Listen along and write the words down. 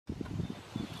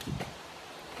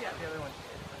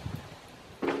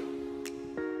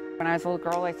When I was a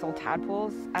little girl, I sold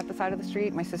tadpoles at the side of the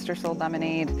street. My sister sold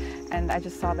lemonade, and I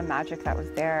just saw the magic that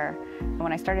was there.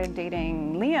 When I started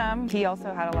dating Liam, he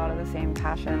also had a lot of the same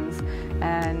passions,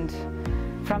 and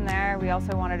from there, we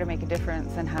also wanted to make a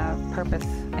difference and have purpose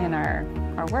in our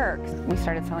work. We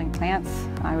started selling plants.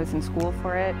 I was in school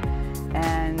for it,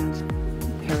 and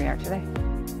here we are today.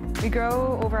 We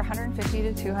grow over 150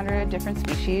 to 200 different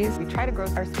species. We try to grow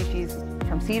our species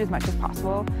from seed as much as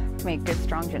possible to make good,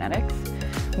 strong genetics.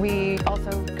 We also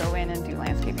go in and do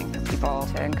landscaping for people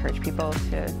to encourage people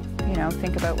to,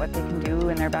 think about what they can do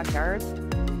in their backyards.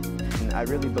 I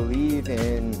really believe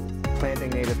in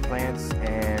planting native plants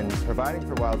and providing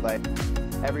for wildlife.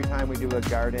 Every time we do a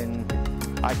garden,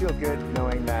 I feel good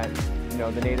knowing that,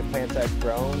 the native plants I've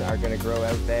grown are going to grow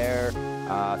out there,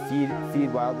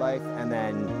 feed wildlife, and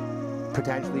then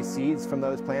potentially seeds from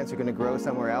those plants are going to grow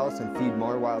somewhere else and feed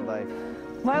more wildlife.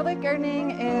 Wildlife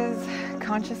gardening is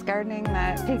conscious gardening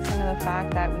that takes into the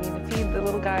fact that we need to feed the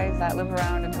little guys that live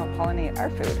around and help pollinate our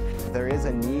food. There is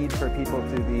a need for people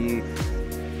to be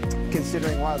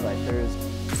considering wildlife. There's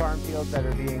farm fields that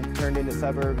are being turned into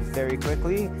suburbs very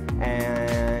quickly,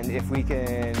 and if we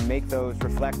can make those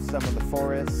reflect some of the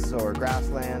forests or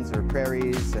grasslands or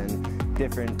prairies and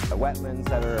different wetlands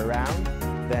that are around,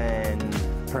 then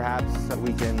perhaps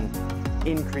we can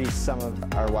increase some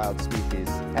of our wild species.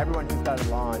 Everyone who's got a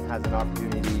lawn has an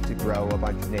opportunity to grow a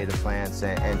bunch of native plants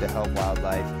and to help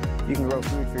wildlife. You can grow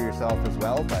food for yourself as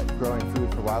well, but growing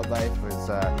food for wildlife is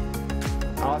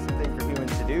an awesome thing for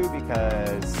humans to do,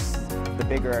 because the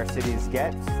bigger our cities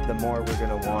get, the more we're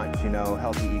going to want,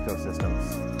 healthy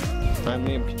ecosystems. I'm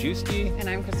Liam Kijewski. And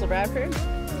I'm Bradford.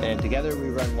 And together we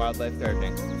run Wildlife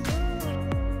Gardening.